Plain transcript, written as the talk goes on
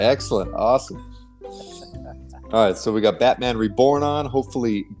Excellent. Awesome. All right, so we got Batman Reborn on.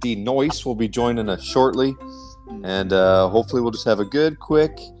 Hopefully, D. Noyce will be joining us shortly. And hopefully we'll just have a good,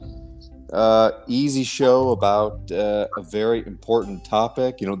 quick, easy show about a very important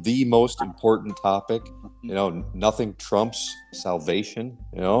topic. The most important topic. Nothing trumps salvation.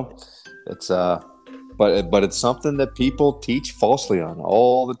 It's but it's something that people teach falsely on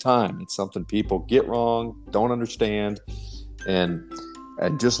all the time. It's something people get wrong, don't understand, and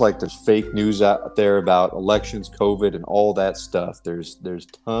just like there's fake news out there about elections, COVID, and all that stuff, there's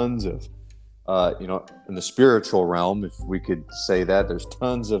tons of in the spiritual realm, if we could say that, there's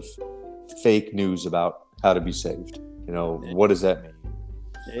tons of fake news about how to be saved. What does that mean?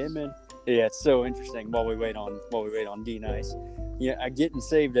 Amen. Yeah, it's so interesting. While we wait on D Nice, getting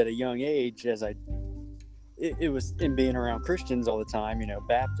saved at a young age, it was in being around Christians all the time,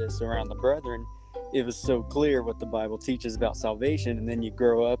 Baptists, around the brethren. It was so clear what the Bible teaches about salvation, and then you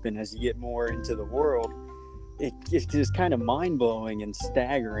grow up, and as you get more into the world, it's just kind of mind-blowing and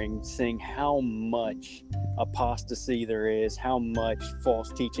staggering seeing how much apostasy there is, how much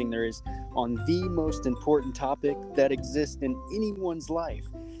false teaching there is on the most important topic that exists in anyone's life,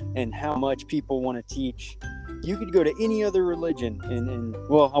 and how much people want to teach. You could go to any other religion and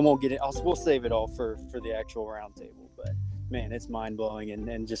well, I won't get it. We'll save it all for the actual roundtable, but man, it's mind-blowing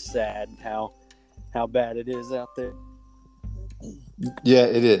and just sad how bad it is out there. Yeah,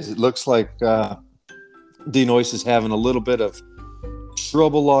 it is. It looks like D. Noyce is having a little bit of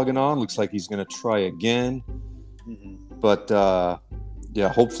trouble logging on. Looks like he's going to try again. Mm-hmm. But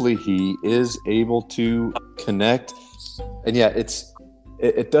hopefully he is able to connect. And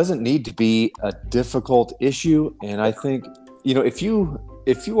it doesn't need to be a difficult issue. And I think, if you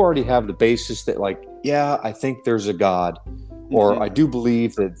already have the basis that I think there's a God, or I do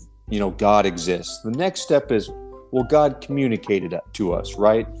believe that, God exists. The next step is, well, God communicated it to us,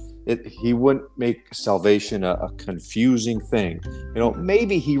 right? He wouldn't make salvation a confusing thing.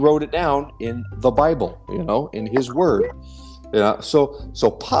 Maybe he wrote it down in the Bible, in his word.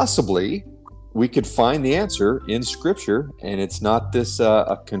 So possibly we could find the answer in Scripture, and it's not this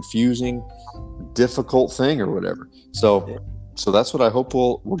a confusing, difficult thing or whatever. So that's what I hope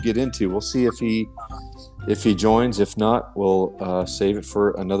we'll get into. We'll see if he joins. If not, we'll save it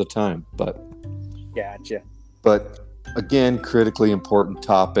for another time. But gotcha. But again, critically important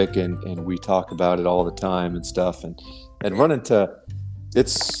topic, and we talk about it all the time and stuff, and run into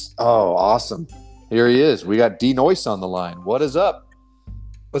it's awesome. Here he is. We got D. Noyce on the line. What is up?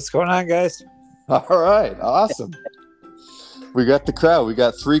 What's going on, guys? All right, awesome. We got the crowd. We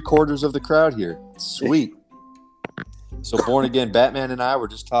got 3/4 of the crowd here. Sweet. So Born Again Batman and I were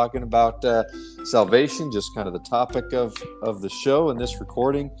just talking about salvation, just kind of the topic of the show and this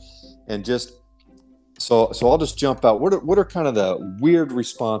recording, and just so I'll just jump out. What are kind of the weird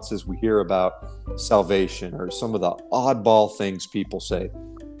responses we hear about salvation, or some of the oddball things people say?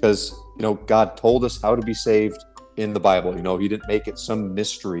 Because God told us how to be saved in the Bible. He didn't make it some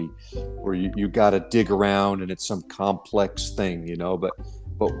mystery where you got to dig around and it's some complex thing. But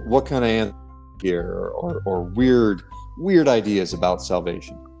what kind of answer here, or weird ideas about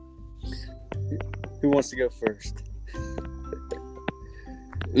salvation? Who wants to go first?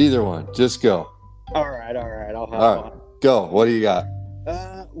 Either one. Just go. All right. I'll hop on. Go. What do you got?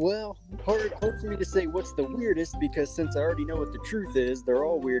 Well, hard for me to say what's the weirdest, because since I already know what the truth is, they're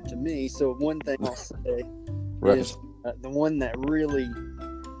all weird to me. So one thing I'll say is the one that really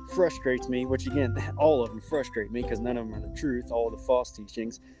frustrates me, which again, all of them frustrate me because none of them are the truth, all the false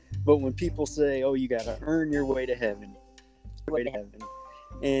teachings. But when people say, "Oh, you got to earn your way to heaven,"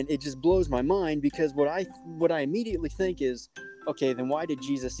 and it just blows my mind, because what I immediately think is, okay, then why did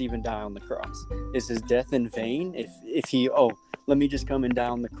Jesus even die on the cross? Is his death in vain? If he, let me just come and die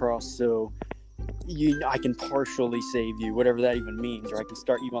on the cross so I can partially save you, whatever that even means, or I can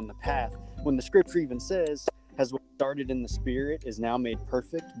start you on the path. When the Scripture even says, has what started in the Spirit is now made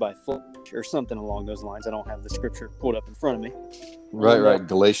perfect by flesh, or something along those lines. I don't have the Scripture pulled up in front of me. Right.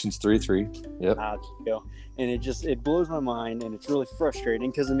 Galatians 3:3. Yep. Go. And it blows my mind, and it's really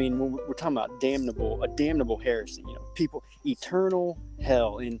frustrating, because when we're talking about a damnable heresy, people, eternal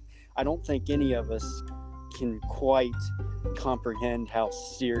hell, and I don't think any of us can quite comprehend how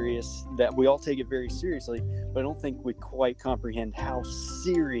serious that. We all take it very seriously, but I don't think we quite comprehend how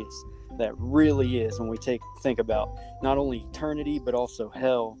serious that really is when we think about not only eternity but also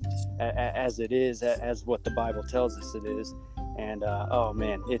hell as it is, as what the Bible tells us it is. And oh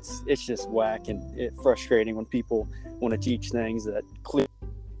man, it's just whack, and it's frustrating when people want to teach things that clearly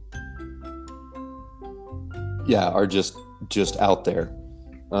are just out there.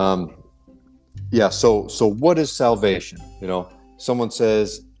 So what is salvation? Someone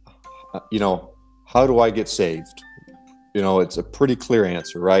says, how do I get saved? It's a pretty clear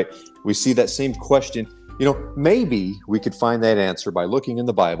answer, right? We see that same question. Maybe we could find that answer by looking in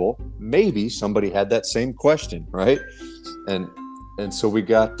the Bible. Maybe somebody had that same question, right? And so we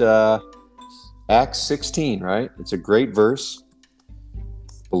got Acts 16, right? It's a great verse.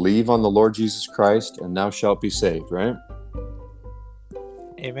 Believe on the Lord Jesus Christ, and thou shalt be saved, right?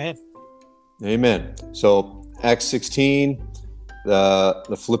 Amen. Amen. So Acts 16,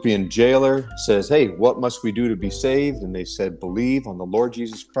 the Philippian jailer says, hey, what must we do to be saved? And they said, believe on the Lord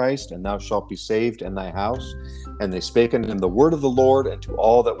Jesus Christ, and thou shalt be saved and thy house. And they spake unto him the word of the Lord and to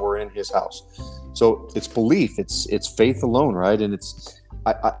all that were in his house. So it's belief, it's faith alone, right? And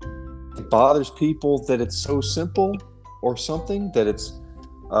it bothers people that it's so simple or something, that it's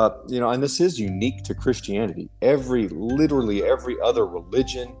and this is unique to Christianity. Literally every other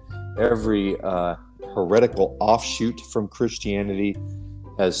religion, every heretical offshoot from Christianity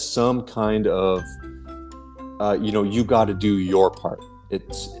has some kind of, you got to do your part.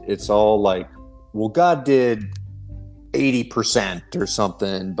 It's all like, well, God did 80% or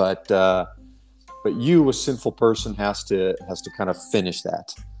something, but you, a sinful person, has to kind of finish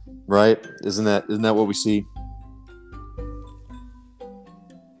that, right? Isn't that what we see?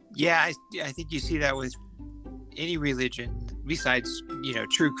 Yeah, I think you see that with any religion besides,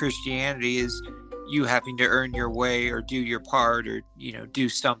 true Christianity, is you having to earn your way or do your part or, do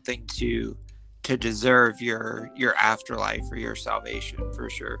something to deserve your afterlife or your salvation, for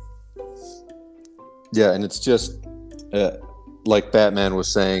sure. Yeah, and it's just like Batman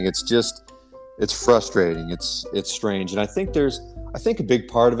was saying, it's frustrating. It's strange. And I think a big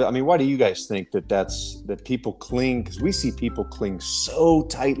part of it, I mean, why do you guys think that people cling? Because we see people cling so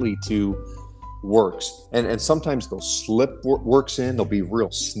tightly to works, and sometimes they'll slip works in. They'll be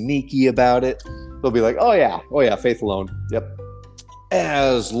real sneaky about it. They'll be like, oh yeah, faith alone. Yep.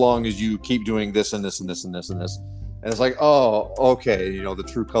 As long as you keep doing this and this and this and this and this. And it's like, oh, okay, the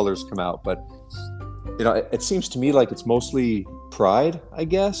true colors come out. But, it seems to me like it's mostly pride, I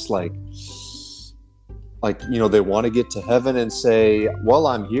guess. Like, they want to get to heaven and say, well,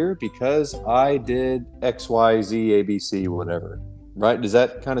 I'm here because I did X, Y, Z, A, B, C, whatever. Right? Does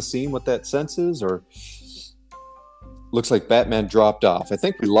that kind of seem what that sense is? Or looks like Batman dropped off. I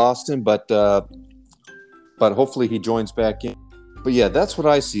think we lost him, but hopefully he joins back in. But yeah, that's what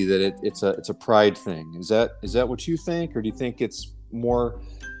I see, that it's a pride thing. Is that what you think? Or do you think it's more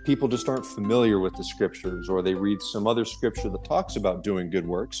people just aren't familiar with the scriptures, or they read some other scripture that talks about doing good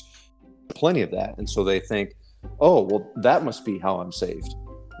works? Plenty of that, and so they think, oh, well, that must be how I'm saved,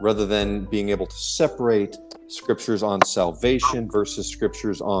 rather than being able to separate scriptures on salvation versus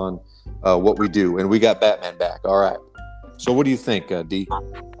scriptures on what we do. And we got Batman back. All right, so what do you think, D?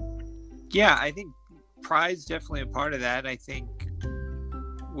 Yeah, I think pride's definitely a part of that. I think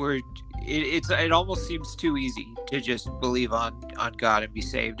it almost seems too easy to just believe on God and be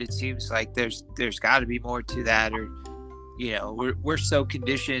saved. It seems like there's got to be more to that, or we're so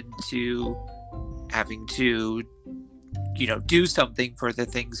conditioned to having to, do something for the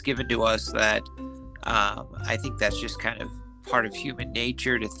things given to us that I think that's just kind of part of human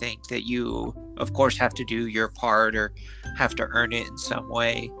nature, to think that you, of course, have to do your part or have to earn it in some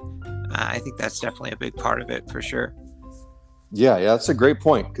way. I think that's definitely a big part of it, for sure. Yeah, that's a great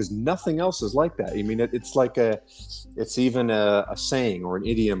point, because nothing else is like that. I mean, it's even a saying or an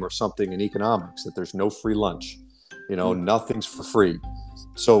idiom or something in economics that there's no free lunch. Nothing's for free.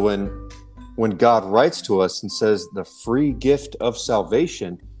 So when God writes to us and says the free gift of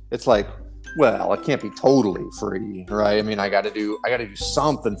salvation, it's like, well, it can't be totally free, right? I mean, I got to do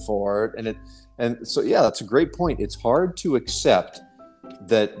something for it, and so yeah, that's a great point. It's hard to accept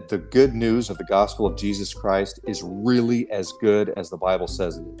that the good news of the gospel of Jesus Christ is really as good as the Bible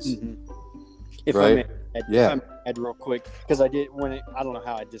says it is. Mm-hmm. If right? I may add real quick, because I don't know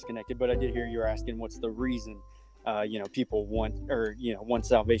how I disconnected, but I did hear you were asking what's the reason people want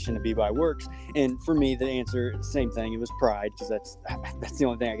salvation to be by works. And for me, the answer, same thing. It was pride, because that's the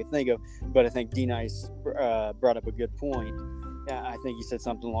only thing I could think of. But I think D Nice brought up a good point. I think he said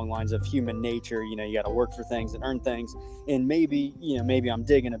something along the lines of human nature. You got to work for things and earn things. And maybe I'm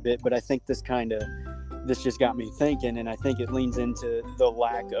digging a bit, but I think this just got me thinking, and I think it leans into the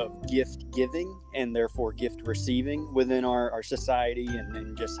lack of gift giving and therefore gift receiving within our society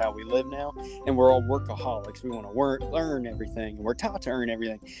and just how we live now. And we're all workaholics. We want to learn everything, and we're taught to earn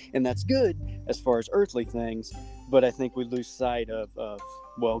everything, and that's good as far as earthly things. But I think we lose sight of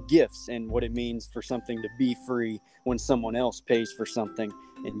gifts and what it means for something to be free when someone else pays for something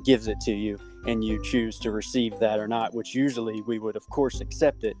and gives it to you, and you choose to receive that or not, which usually we would, of course,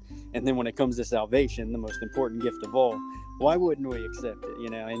 accept it. And then when it comes to salvation, the most important gift of all, why wouldn't we accept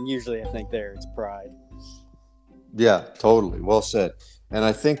it? And usually I think it's pride. Yeah, totally. Well said. And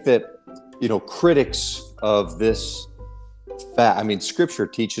I think that, critics of this fact, Scripture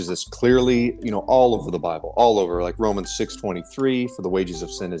teaches us clearly, all over the Bible, all over, like Romans 6:23, for the wages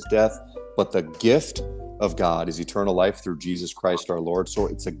of sin is death, but the gift of God is eternal life through Jesus Christ our Lord. So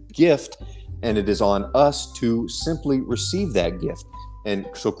it's a gift, and it is on us to simply receive that gift. And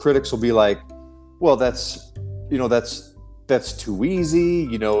so critics will be like, well, that's too easy.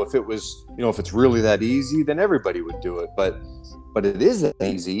 If it was, if it's really that easy, then everybody would do it. But it is that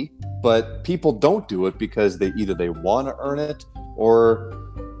easy, but people don't do it because they want to earn it, or,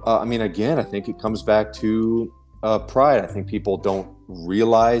 again, I think it comes back to pride. I think people don't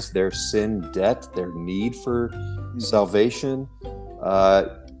realize their sin debt, their need for salvation.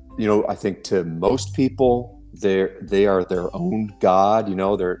 I think to most people, they are their own God.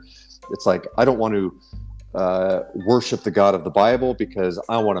 It's like, I don't want to worship the God of the Bible because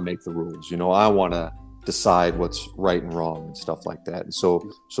I want to make the rules. I want to decide what's right and wrong and stuff like that. And so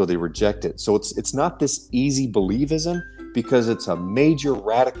they reject it. So it's not this easy believism, because it's a major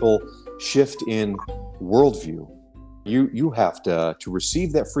radical shift in worldview. You have to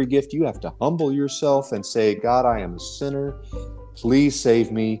receive that free gift. You have to humble yourself and say, God, I am a sinner. Please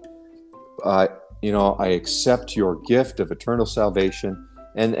save me. I accept your gift of eternal salvation.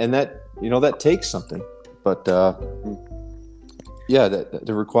 And that takes something, but that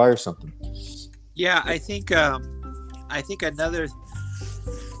requires something. Yeah, I think another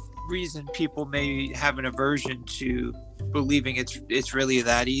reason people may have an aversion to believing it's really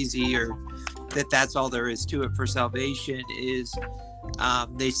that easy, or that's all there is to it for salvation, is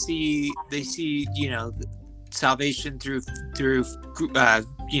they see salvation through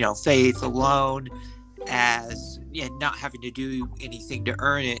faith alone, as not having to do anything to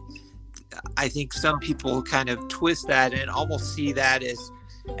earn it. I think some people kind of twist that and almost see that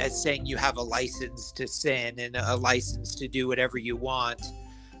as saying you have a license to sin and a license to do whatever you want,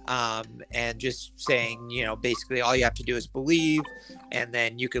 and just saying, basically all you have to do is believe, and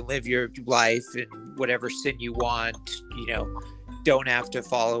then you can live your life and whatever sin you want, don't have to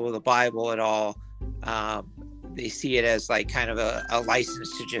follow the Bible at all. They see it as like kind of a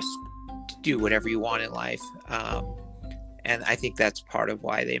license to just do whatever you want in life. And I think that's part of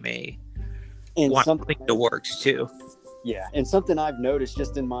why they may want something that works too. Yeah, and something I've noticed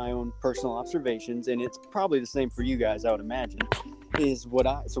just in my own personal observations, and it's probably the same for you guys, I would imagine, is what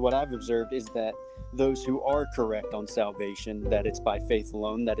I've observed is that those who are correct on salvation, that it's by faith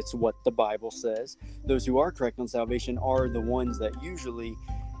alone, that it's what the Bible says, those who are correct on salvation are the ones that usually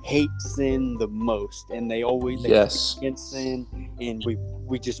hate sin the most, and they yes, against sin, and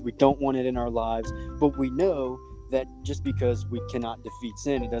we don't want it in our lives. But we know that just because we cannot defeat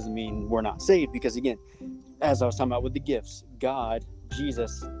sin, it doesn't mean we're not saved, because again, as I was talking about with the gifts, God,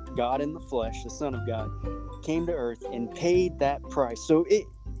 Jesus, God in the flesh, the Son of God, came to earth and paid that price. So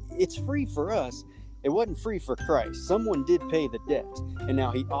it's free for us. It wasn't free for Christ. Someone did pay the debt, and now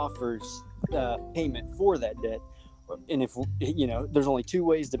he offers payment for that debt. And if there's only two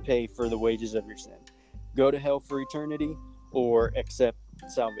ways to pay for the wages of your sin: go to hell for eternity or accept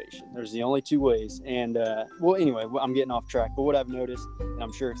salvation. There's the only two ways. And anyway, I'm getting off track, but what I've noticed, and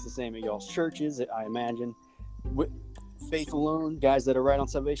I'm sure it's the same at y'all's churches, I imagine, faith alone, guys that are right on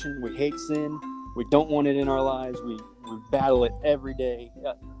salvation, we hate sin, we don't want it in our lives, we battle it every day,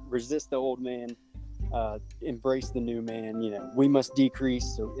 resist the old man, embrace the new man. We must decrease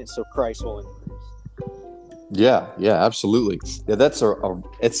so Christ will increase. Yeah, absolutely. Yeah, that's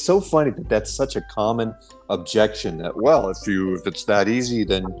it's so funny that that's such a common objection, that, well, if it's that easy,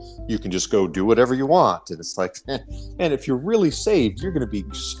 then you can just go do whatever you want. And it's like, and if you're really saved, you're going to be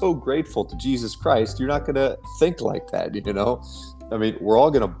so grateful to Jesus Christ. You're not going to think like that, we're all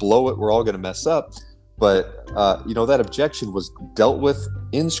going to blow it. We're all going to mess up. But, that objection was dealt with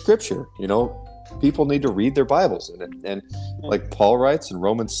in Scripture. People need to read their Bibles. And like Paul writes in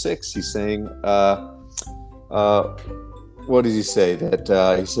Romans 6, he's saying, what does he say?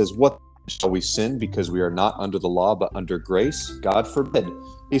 That he says, what shall we sin because we are not under the law but under grace? God forbid.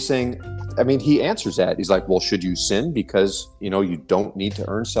 He's saying, he answers that. He's like, well, should you sin because, you don't need to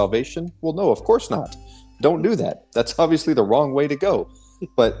earn salvation? Well, no, of course not. Don't do that. That's obviously the wrong way to go.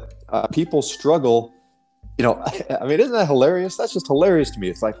 But people struggle. Isn't that hilarious? That's just hilarious to me.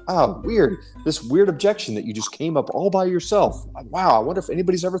 It's like, weird. This weird objection that you just came up all by yourself. Wow, I wonder if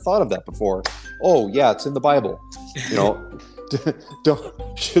anybody's ever thought of that before. Oh, yeah, it's in the Bible.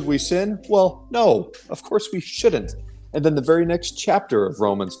 Should we sin? Well, no, of course we shouldn't. And then the very next chapter of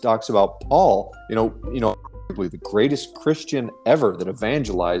Romans talks about Paul, the greatest Christian ever that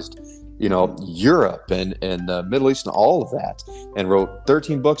evangelized, Europe and the Middle East and all of that, and wrote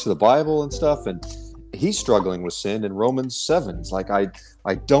 13 books of the Bible and stuff. And he's struggling with sin in Romans 7. It's like, I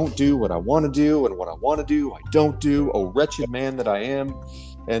don't do what I want to do, and what I want to do, I don't do. Oh, wretched man that I am.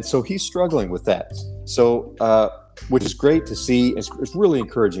 And so he's struggling with that. So, which is great to see. It's really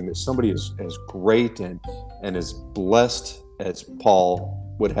encouraging that somebody as great and as blessed as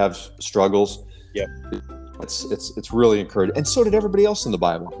Paul would have struggles. Yep. It's really encouraging. And so did everybody else in the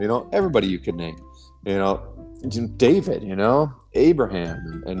Bible. Everybody you could name. David.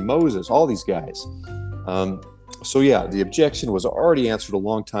 Abraham and Moses. All these guys. So yeah, the objection was already answered a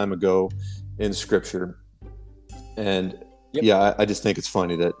long time ago in Scripture. And yep. Yeah, I just think it's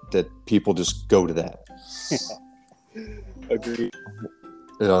funny that people just go to that. Agreed.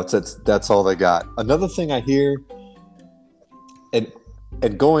 That's all they got. Another thing I hear,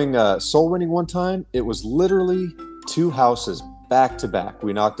 and going soul winning one time, it was literally 2 houses back to back.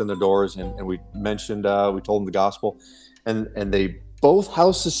 We knocked on the doors and we mentioned, we told them the gospel, and they both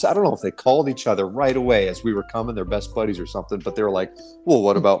houses, I don't know if they called each other right away as we were coming, they're best buddies or something, but they were like, well,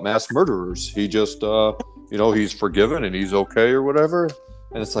 what about mass murderers? He just, he's forgiven and he's okay or whatever.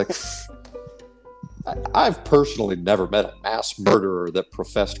 And it's like, I've personally never met a mass murderer that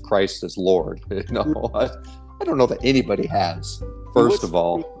professed Christ as Lord. I don't know that anybody has, first of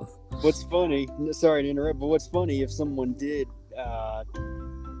all. What's funny, sorry to interrupt, but what's funny, if someone did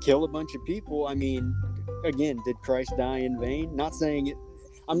kill a bunch of people, I mean, again, did Christ die in vain? Not saying it.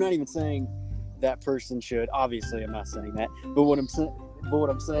 I'm not even saying that person should. Obviously, I'm not saying that. But what I'm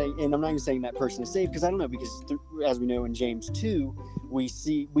saying, and I'm not even saying that person is saved, because I don't know, because as we know in James 2,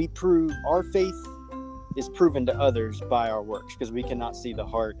 we prove our faith is proven to others by our works, because we cannot see the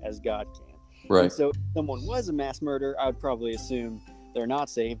heart as God can. Right. And so if someone was a mass murderer, I would probably assume they're not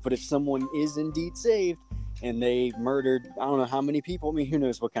saved. But if someone is indeed saved and they murdered, I don't know how many people, I mean, who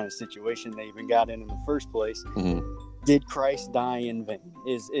knows what kind of situation they even got in the first place. Mm-hmm. Did Christ die in vain?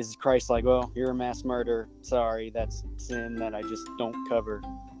 Is Christ like, well, you're a mass murderer, sorry, that's sin that I just don't cover?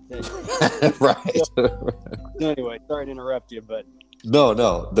 Right. So anyway, sorry to interrupt you, but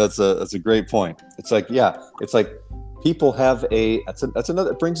no, that's a great point. It's like, yeah, it's like people have that's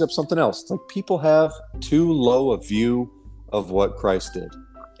another, it brings up something else. It's like people have too low a view of what Christ did.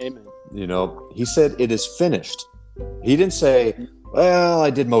 Amen. He said it is finished. He didn't say, well,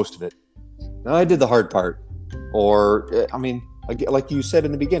 I did most of it. No, I did the hard part. Or, I mean, like you said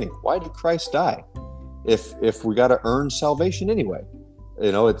in the beginning, why did Christ die if we got to earn salvation anyway?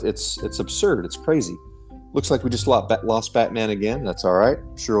 It's absurd. It's crazy. Looks like we just lost Batman again. That's all right.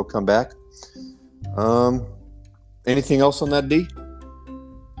 I'm sure he'll come back. Anything else on that, D?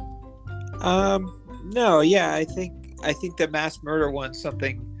 No. Yeah, I think the mass murder one's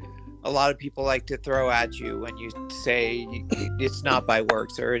something a lot of people like to throw at you when you say it's not by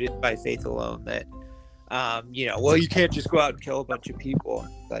works or it is by faith alone. That well, you can't just go out and kill a bunch of people.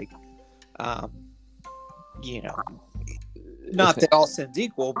 Like, not that all sin's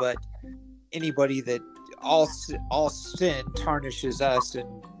equal, but anybody that all sin tarnishes us and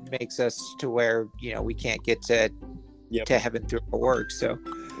makes us to where we can't get to heaven through our work. So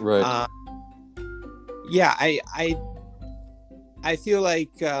right. Yeah, I feel like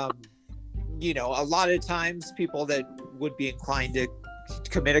a lot of times people that would be inclined to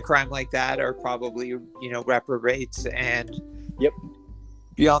commit a crime like that are probably reprobates and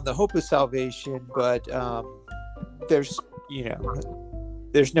beyond the hope of salvation. But there's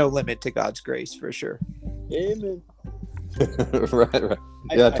no limit to God's grace for sure. Amen. right.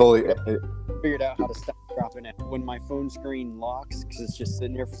 Yeah, totally. I figured out how to stop dropping out. When my phone screen locks, because it's just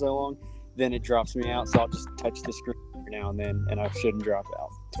sitting there for so long, then it drops me out. So I'll just touch the screen every now and then, and I shouldn't drop out.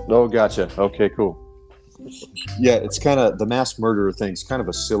 Oh, gotcha. Okay, cool. Yeah, it's kind of the mass murderer thing's kind of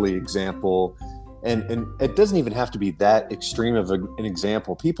a silly example, and it doesn't even have to be that extreme of an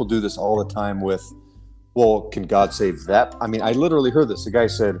example. People do this all the time with, well, can God save that? I mean, I literally heard this. The guy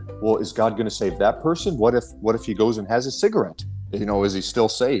said, well, is God going to save that person? What if he goes and has a cigarette? Is he still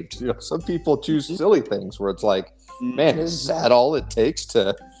saved? Some people choose silly things where it's like, man, is that all it takes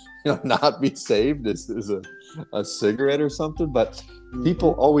to not be saved? Is a cigarette or something? But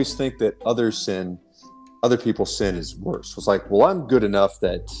people always think that other people's sin is worse. It's like, well, I'm good enough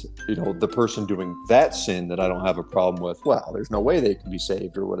that, the person doing that sin that I don't have a problem with, well, there's no way they can be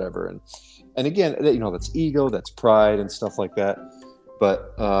saved or whatever. And again, that's ego, that's pride and stuff like that.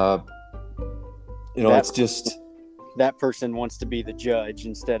 But, it's just... That person wants to be the judge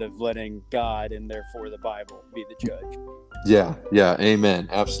instead of letting God and therefore the Bible be the judge. Yeah. Amen.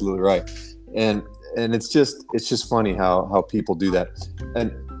 Absolutely right. And it's just funny how people do that.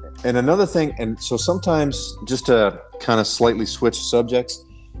 And another thing, and so sometimes, just to kind of slightly switch subjects,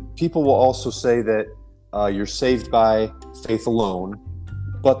 people will also say that you're saved by faith alone,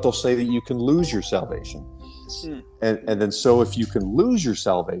 but they'll say that you can lose your salvation. And then so if you can lose your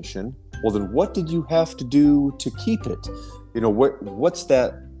salvation, well, then what did you have to do to keep it? You know, what's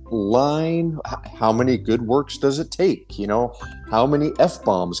that line? How many good works does it take? You know, how many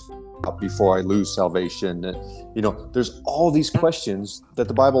F-bombs up before I lose salvation? You know, there's all these questions that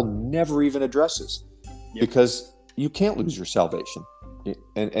the Bible never even addresses, because you can't lose your salvation.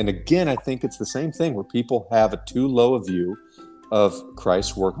 And again, I think it's the same thing where people have a too low a view of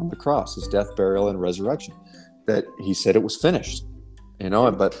Christ's work on the cross, his death, burial, and resurrection, that he said it was finished. You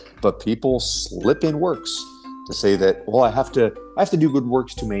know, but people slip in works to say that, well, I have to do good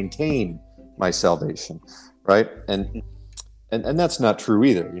works to maintain my salvation, right? And that's not true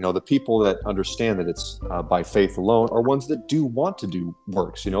either. You know, the people that understand that it's by faith alone are ones that do want to do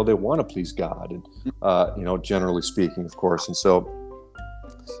works. You know, they want to please God, and you know, generally speaking, of course. And so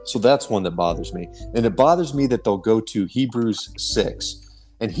that's one that bothers me. And it bothers me that they'll go to Hebrews 6.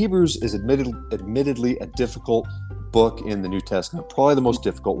 And Hebrews is admittedly a difficult book in the New Testament, probably the most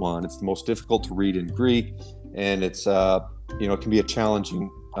difficult one. It's the most difficult to read in Greek, and it's you know, it can be a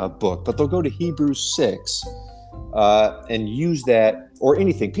challenging book. But they'll go to Hebrews 6 and use that, or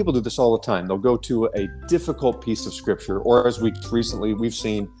anything. People do this all the time. They'll go to a difficult piece of scripture, or as we've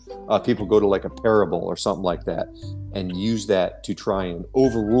seen people go to like a parable or something like that, and use that to try and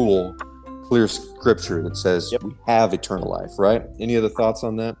overrule clear scripture that says we have eternal life, right? Any other thoughts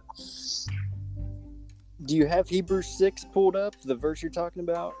on that? Do you have Hebrews 6 pulled up, the verse you're talking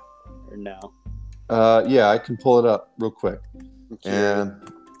about, or no? Yeah, I can pull it up real quick. And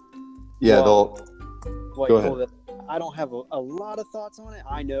yeah, go ahead. I don't have a lot of thoughts on it.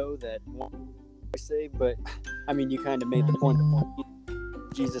 I know that I say, but I mean, you kind of made the point.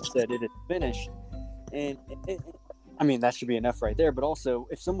 Jesus said it is finished, and I mean, that should be enough right there. But also,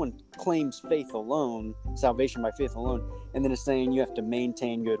 if someone claims faith alone, salvation by faith alone, and then is saying you have to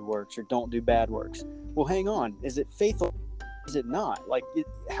maintain good works or don't do bad works, well, hang on. Is it faith alone? Is it not? Like,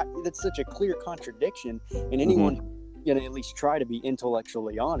 that's such a clear contradiction. And anyone, you know, at least try to be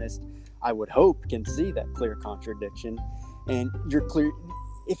intellectually honest, I would hope, can see that clear contradiction. And you're clear.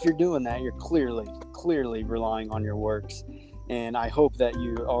 If you're doing that, you're clearly relying on your works. And I hope that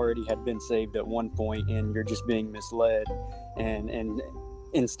you already had been saved at one point and you're just being misled, and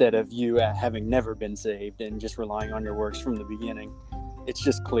instead of you having never been saved and just relying on your works from the beginning. It's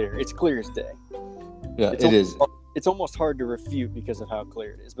just clear. It's clear as day. Yeah, it is. It's almost hard to refute because of how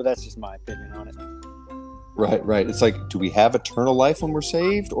clear it is, but that's just my opinion on it. Right. It's like, do we have eternal life when we're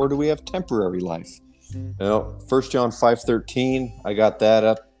saved, or do we have temporary life? You know, 1 John 5:13, I got that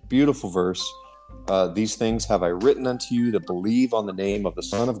up. Beautiful verse. These things have I written unto you that believe on the name of the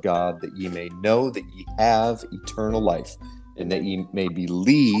Son of God, that ye may know that ye have eternal life, and that ye may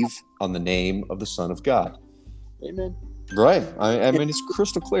believe on the name of the Son of God. Amen. Right. I mean, it's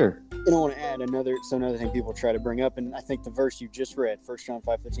crystal clear. And I want to add another thing people try to bring up, and I think the verse you just read, 1 John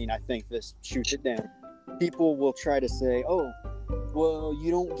 5:15, I think this shoots it down. People will try to say, oh, well,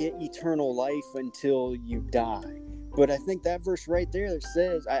 you don't get eternal life until you die. But I think that verse right there that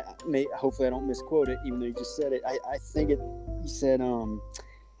says, hopefully I don't misquote it, even though you just said it. I think you said, can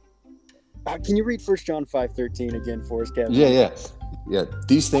you read 1 John 5:13 again for us, Kevin? Yeah.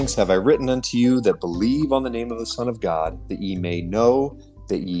 These things have I written unto you that believe on the name of the Son of God, that ye may know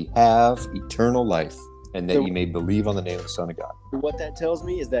that ye have eternal life, and that ye may believe on the name of the Son of God. What that tells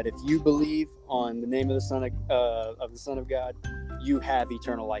me is that if you believe on the name of the Son of God, you have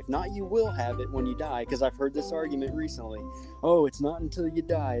eternal life. Not you will have it when you die, because I've heard this argument recently. Oh, it's not until you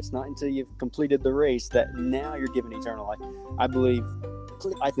die. It's not until you've completed the race that now you're given eternal life.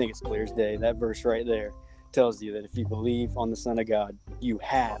 I think it's clear as day. That verse right there tells you that if you believe on the Son of God, you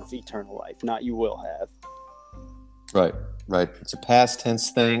have eternal life, not you will have. Right. It's a past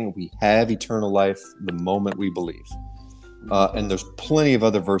tense thing. We have eternal life the moment we believe. And there's plenty of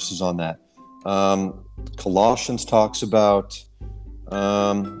other verses on that. Colossians talks about,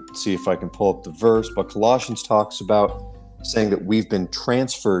 let's see if I can pull up the verse, but Colossians talks about saying that we've been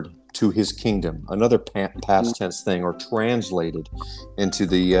transferred to his kingdom, another past tense thing, or translated into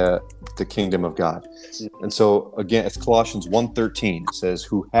the kingdom of God. And so again, it's Colossians 1:13. It says,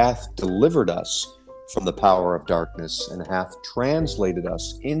 who hath delivered us from the power of darkness and hath translated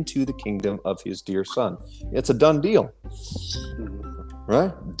us into the kingdom of his dear Son. It's a done deal.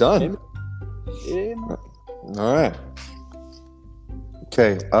 Right? Done. Amen. All right.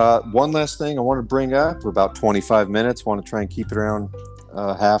 Okay. One last thing I want to bring up. We're about 25 minutes. Want to try and keep it around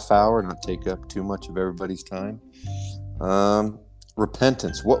a half hour, not take up too much of everybody's time.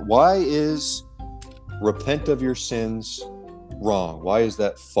 Repentance. Why is repent of your sins wrong? Why is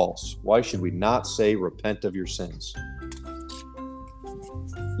that false? Why should we not say repent of your sins?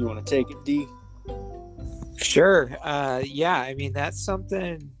 You want to take it, D? Sure. Yeah, I mean, that's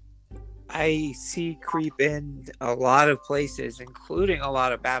something I see creep in a lot of places, including a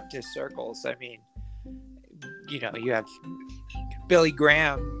lot of Baptist circles. I mean, you have Billy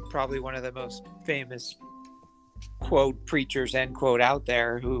Graham, probably one of the most famous quote preachers, end quote, out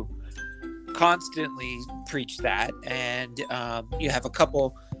there, who constantly preach that. And you have a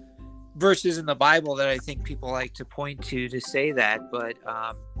couple verses in the Bible that I think people like to point to say that, but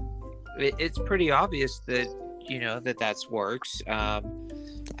it's pretty obvious that that's works.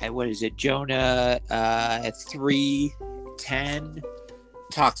 What is it? Jonah 3:10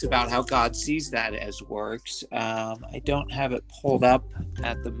 talks about how God sees that as works. I don't have it pulled up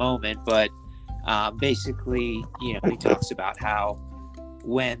at the moment, but basically, he talks about how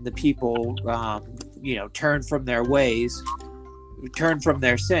when the people, turn from their ways, turn from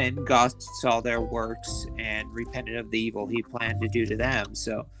their sin, God saw their works and repented of the evil he planned to do to them.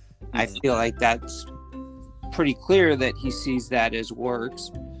 So I feel like that's pretty clear that he sees that as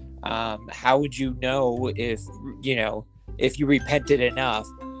works. How would you know if you repented enough?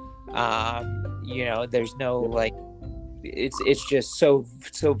 There's no it's just so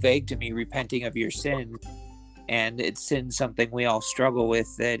vague to me, repenting of your sin. And it's sin something we all struggle with,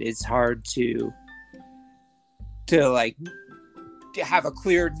 that it's hard to have a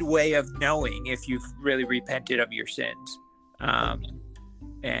clear way of knowing if you've really repented of your sins.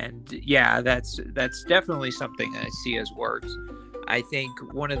 And yeah, that's definitely something that I see as works. I think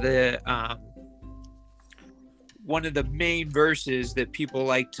one of the main verses that people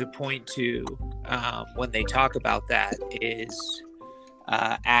like to point to when they talk about that is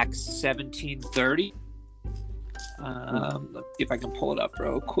Acts 17:30. Let's see if I can pull it up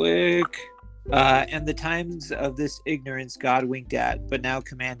real quick. And the times of this ignorance God winked at, but now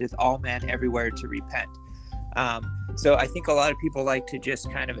commandeth all men everywhere to repent. So I think a lot of people like to just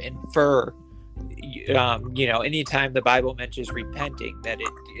kind of infer, anytime the Bible mentions repenting, that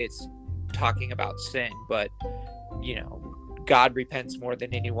it's talking about sin. But, God repents more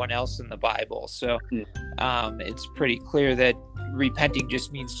than anyone else in the Bible. So it's pretty clear that repenting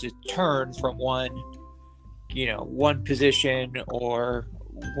just means to turn from one position or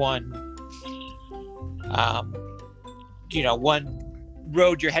one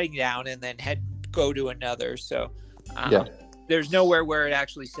road you're heading down and then go to another. So there's nowhere where it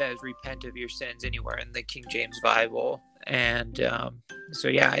actually says repent of your sins anywhere in the King James Bible. And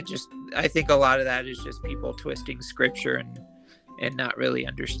I think a lot of that is just people twisting scripture and not really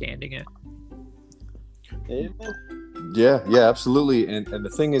understanding it. Yeah, absolutely. And the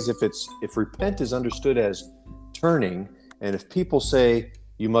thing is, if repent is understood as turning, and if people say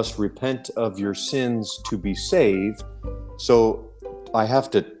you must repent of your sins to be saved, so I have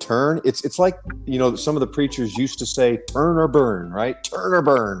to turn. It's like, some of the preachers used to say, turn or burn, right? Turn or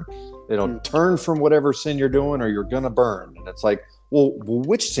burn. Turn from whatever sin you're doing or you're going to burn. And it's like, well,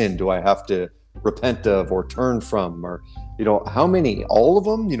 which sin do I have to repent of or turn from? Or, how many? All of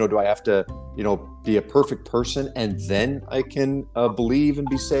them? Do I have to, be a perfect person and then I can believe and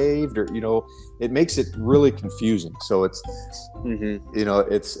be saved? Or, it makes it really confusing. So it's,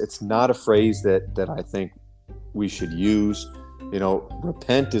 it's not a phrase that I think we should use.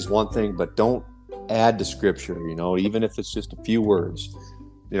 Repent is one thing, but don't add to scripture, even if it's just a few words.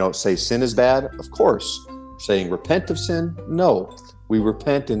 Say sin is bad, of course. Saying repent of sin, no. We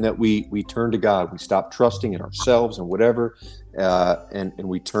repent in that we turn to God. We stop trusting in ourselves and whatever, and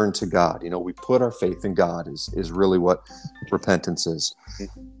we turn to God. We put our faith in God is really what repentance is.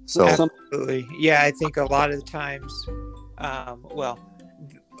 So absolutely. Yeah, I think a lot of the times,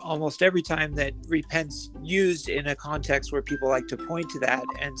 almost every time that repent's used in a context where people like to point to that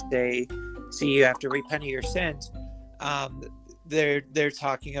and say, see, you have to repent of your sins, they're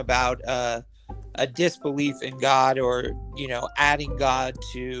talking about a disbelief in God, or adding God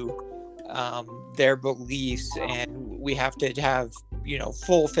to their beliefs, and we have to have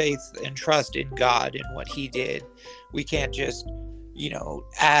full faith and trust in God and what he did. We can't just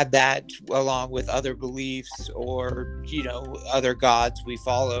add that along with other beliefs or other gods we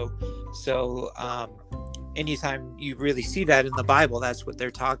follow. So anytime you really see that in the Bible, that's what they're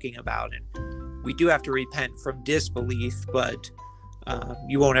talking about. And we do have to repent from disbelief, but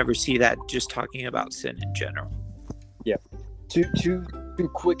you won't ever see that just talking about sin in general. Yeah. Two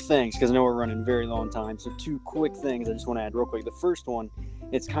quick things, because I know we're running a very long time. So 2 quick things I just want to add real quick. The first one,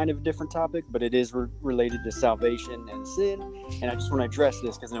 it's kind of a different topic, but it is related to salvation and sin. And I just want to address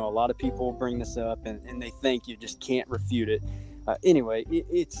this because I know a lot of people bring this up and they think you just can't refute it. Anyway,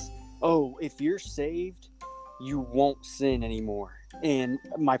 it's if you're saved, you won't sin anymore. And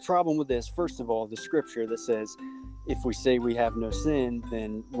my problem with this, first of all, the scripture that says, if we say we have no sin,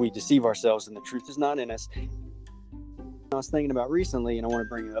 then we deceive ourselves and the truth is not in us. I was thinking about recently, and I want to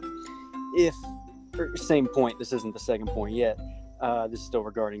bring it up. Same point, this isn't the second point yet. This is still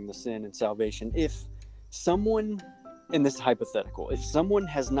regarding the sin and salvation. If someone, and this is hypothetical, if someone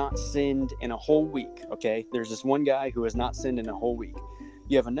has not sinned in a whole week, okay, there's this one guy who has not sinned in a whole week.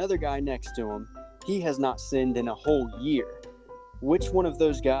 You have another guy next to him, he has not sinned in a whole year. Which one of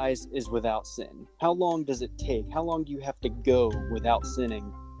those guys is without sin? How long does it take? How long do you have to go without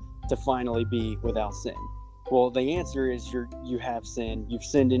sinning to finally be without sin? Well, the answer is you have sinned. You've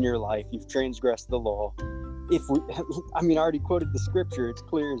sinned in your life. You've transgressed the law. I already quoted the scripture. It's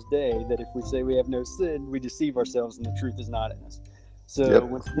clear as day that if we say we have no sin, we deceive ourselves and the truth is not in us. So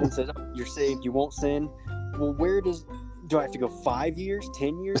when someone says, oh, you're saved, you won't sin, well, do I have to go 5 years,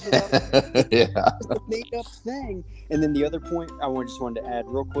 10 years without sin? Yeah. It's a made up thing. And then the other point just wanted to add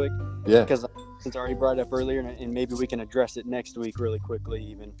real quick, because since I already brought it up earlier, and maybe we can address it next week really quickly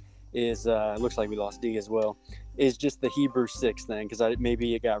even, is it looks like we lost D as well, is just the Hebrews 6 thing, because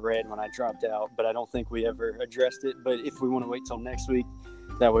maybe it got read when I dropped out, but I don't think we ever addressed it. But if we want to wait till next week,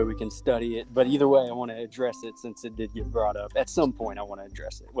 that way we can study it. But either way, I want to address it since it did get brought up. At some point, I want to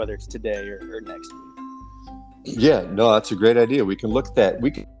address it, whether it's today or next week. Yeah, no, that's a great idea. We can look at that.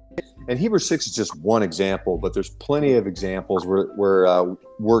 And Hebrews 6 is just one example, but there's plenty of examples where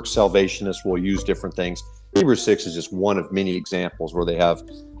work salvationists will use different things. Hebrews 6 is just one of many examples where they have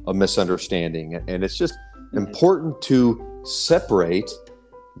a misunderstanding, and it's just important to separate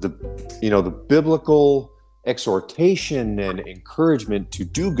the biblical exhortation and encouragement to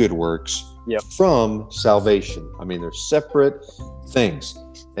do good works from salvation. I mean, they're separate things.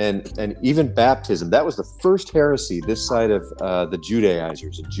 And even baptism, that was the first heresy this side of the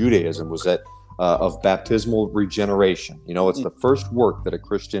Judaizers. And Judaism was that of baptismal regeneration. It's the first work that a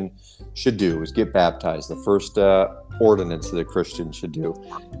Christian should do is get baptized. The first ordinance that a Christian should do.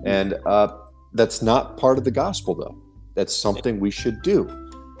 And that's not part of the gospel, though. That's something we should do.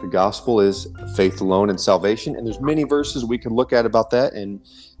 The gospel is faith alone and salvation. And there's many verses we can look at about that. And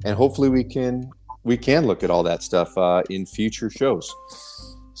hopefully we can look at all that stuff in future shows.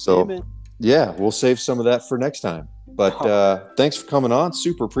 So, we'll save some of that for next time. But thanks for coming on.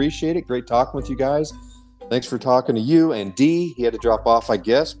 Super appreciate it. Great talking with you guys. Thanks for talking to you and D. He had to drop off, I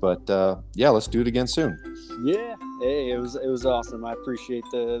guess. But let's do it again soon. Yeah. Hey, it was awesome. I appreciate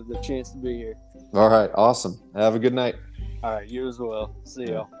the chance to be here. All right. Awesome. Have a good night. All right. You as well. See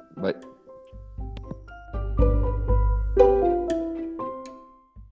y'all. Bye.